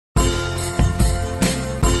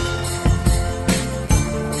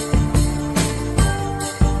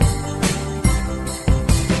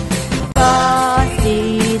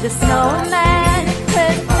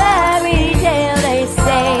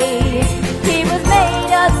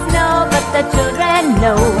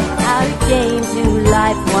know how he came to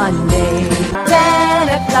life one day.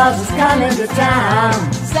 Santa Claus is coming to town.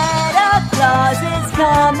 Santa Claus is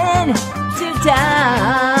coming to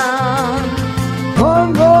town.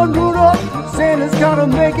 Run, run, Rudolph, Santa's gonna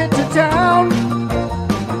make it to town.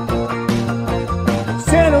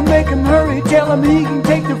 Santa, make him hurry, tell him he can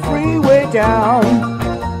take the freeway down.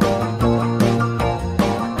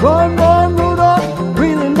 Run, run, Rudolph,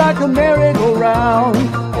 reeling like a merry-go-round.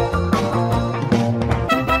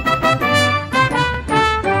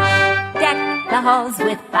 Deck the halls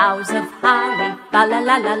with boughs of holly, fa la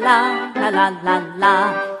la la la, la la la la.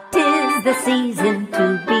 'Tis the season to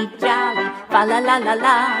be jolly, fa la la la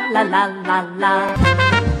la, la la la la.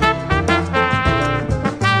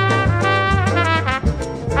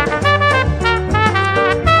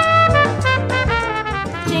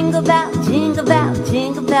 Jingle bell, jingle bell,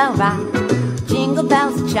 jingle bell rock. Jingle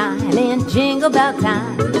bells chime in jingle bell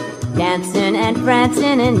time. Dancing and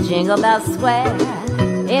prancing in Jingle Bell Square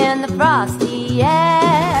in the frosty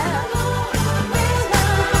air.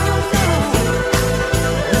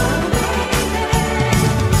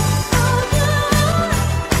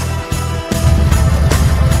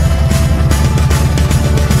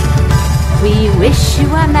 We wish you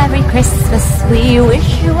a Merry Christmas. We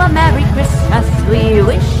wish you a Merry Christmas. We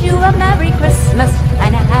wish you a Merry Christmas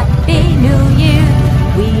and a Happy New Year.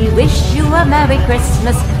 We wish you a Merry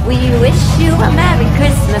Christmas. We wish you a Merry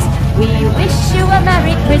Christmas. We wish you a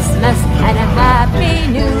Merry Christmas and a Happy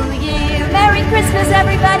New Year. Merry Christmas,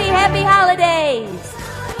 everybody. Happy holidays.